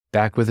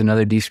back with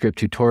another Descript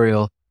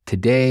tutorial.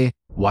 Today,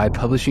 why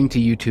publishing to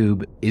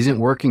YouTube isn't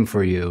working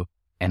for you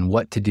and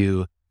what to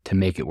do to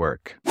make it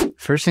work.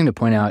 First thing to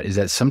point out is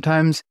that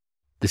sometimes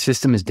the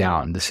system is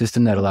down, the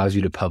system that allows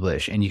you to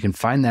publish, and you can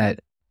find that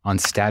on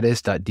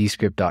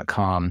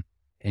status.descript.com,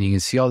 and you can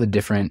see all the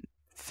different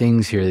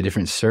things here, the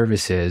different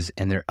services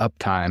and their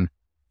uptime.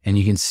 And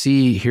you can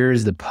see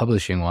here's the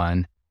publishing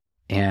one.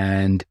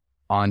 And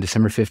on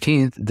December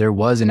 15th, there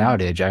was an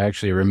outage. I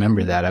actually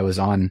remember that. I was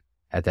on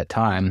at that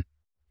time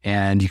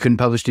and you couldn't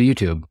publish to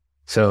YouTube.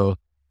 So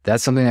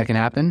that's something that can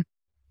happen.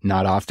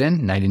 Not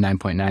often,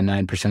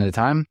 99.99% of the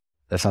time.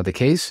 That's not the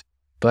case,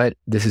 but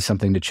this is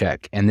something to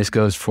check. And this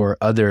goes for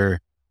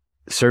other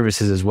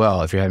services as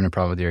well. If you're having a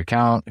problem with your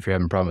account, if you're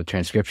having a problem with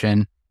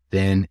transcription,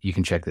 then you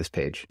can check this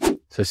page.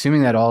 So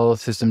assuming that all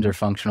systems are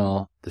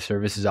functional, the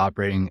service is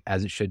operating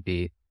as it should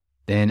be,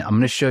 then I'm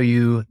going to show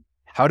you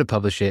how to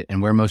publish it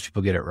and where most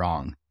people get it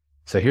wrong.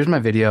 So here's my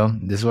video.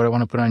 This is what I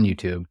want to put on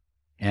YouTube.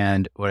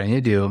 And what I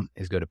need to do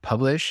is go to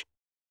publish.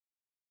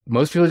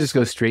 Most people just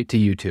go straight to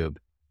YouTube,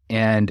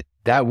 and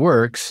that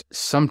works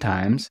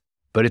sometimes,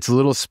 but it's a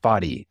little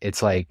spotty.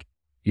 It's like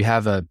you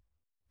have a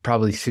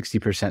probably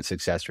 60%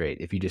 success rate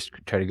if you just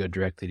try to go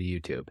directly to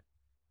YouTube.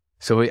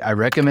 So what I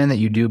recommend that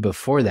you do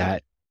before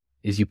that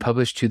is you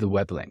publish to the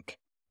web link.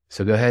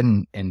 So go ahead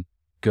and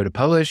go to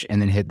publish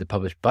and then hit the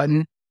publish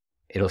button.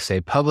 It'll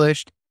say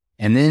published.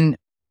 And then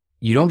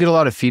you don't get a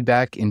lot of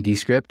feedback in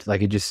Descript.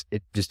 Like it just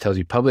tells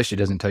you published. It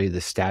doesn't tell you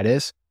the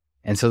status.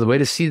 And so the way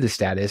to see the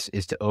status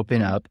is to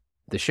open up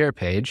the share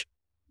page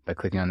by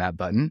clicking on that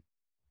button,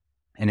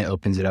 and it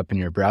opens it up in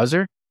your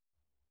browser.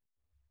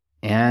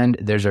 And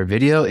there's our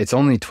video. It's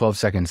only 12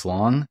 seconds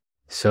long.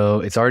 So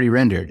it's already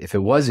rendered. If it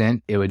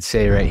wasn't, it would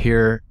say right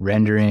here,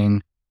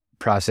 rendering,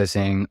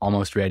 processing,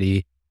 almost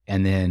ready.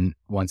 And then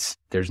once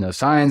there's no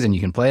signs and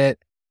you can play it,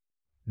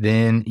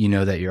 then you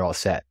know that you're all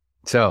set.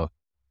 So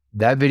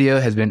that video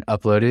has been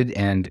uploaded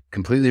and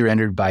completely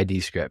rendered by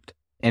Descript.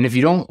 And if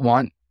you don't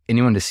want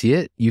anyone to see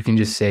it, you can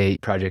just say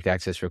project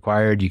access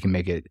required. You can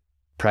make it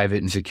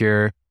private and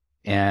secure.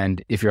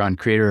 And if you're on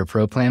Creator or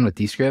Pro plan with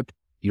Descript,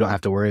 you don't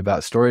have to worry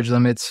about storage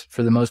limits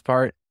for the most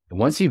part. And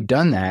once you've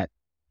done that,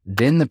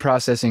 then the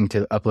processing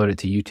to upload it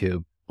to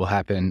YouTube will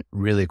happen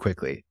really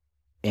quickly.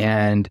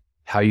 And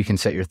how you can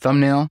set your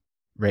thumbnail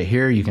right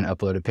here, you can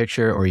upload a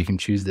picture or you can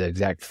choose the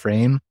exact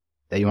frame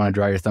that you want to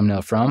draw your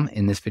thumbnail from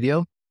in this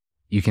video.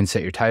 You can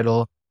set your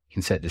title, you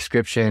can set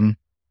description,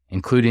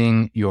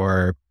 including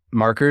your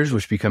markers,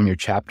 which become your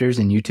chapters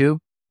in YouTube.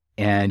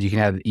 And you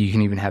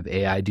can even have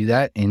AI do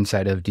that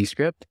inside of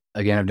Descript.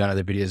 Again, I've done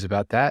other videos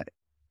about that.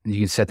 You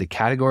can set the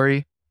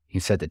category, you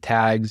can set the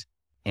tags,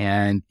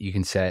 and you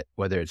can set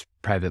whether it's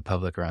private,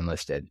 public, or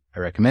unlisted. I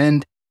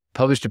recommend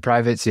publish to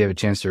private so you have a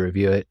chance to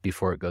review it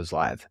before it goes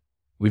live.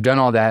 We've done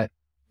all that.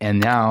 And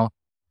now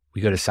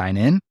we go to sign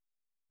in,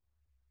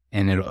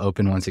 and it'll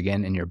open once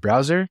again in your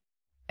browser.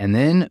 And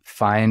then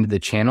find the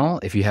channel.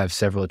 If you have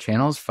several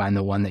channels, find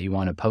the one that you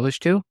want to publish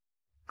to.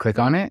 Click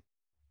on it,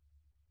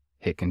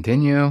 hit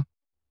continue,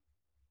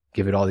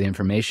 give it all the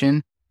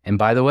information. And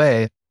by the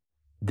way,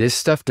 this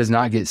stuff does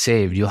not get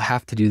saved. You'll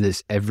have to do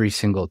this every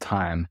single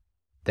time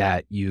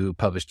that you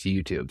publish to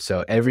YouTube.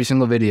 So every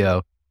single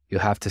video, you'll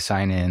have to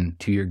sign in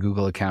to your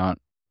Google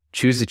account,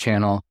 choose the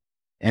channel,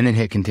 and then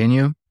hit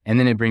continue. And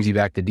then it brings you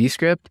back to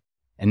Descript.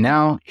 And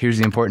now here's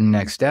the important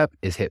next step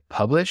is hit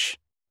publish.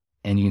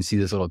 And you can see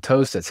this little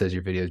toast that says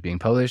your video is being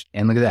published.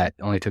 And look at that,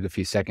 it only took a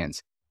few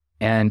seconds.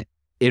 And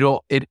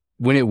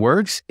when it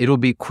works, it'll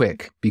be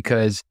quick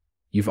because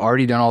you've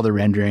already done all the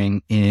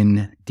rendering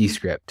in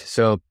Descript.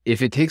 So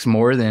if it takes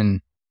more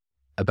than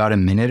about a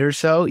minute or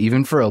so,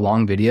 even for a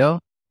long video,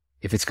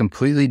 if it's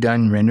completely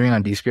done rendering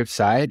on Descript's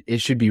side,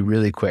 it should be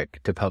really quick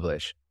to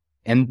publish.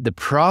 And the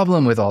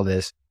problem with all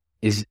this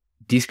is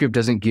Descript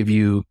doesn't give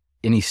you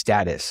any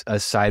status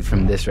aside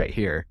from this right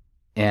here.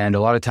 And a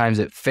lot of times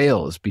it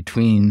fails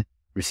between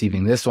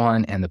receiving this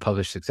one and the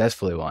published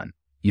successfully one.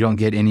 You don't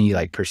get any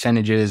like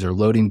percentages or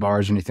loading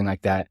bars or anything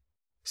like that.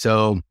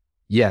 So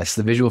yes,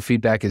 the visual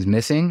feedback is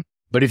missing,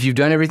 but if you've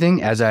done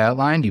everything as I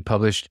outlined, you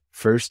published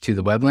first to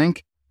the web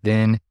link,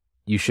 then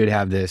you should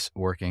have this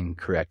working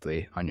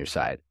correctly on your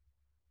side.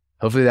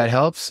 Hopefully that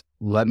helps.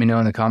 Let me know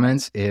in the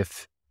comments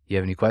if you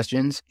have any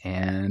questions,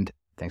 and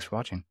thanks for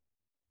watching.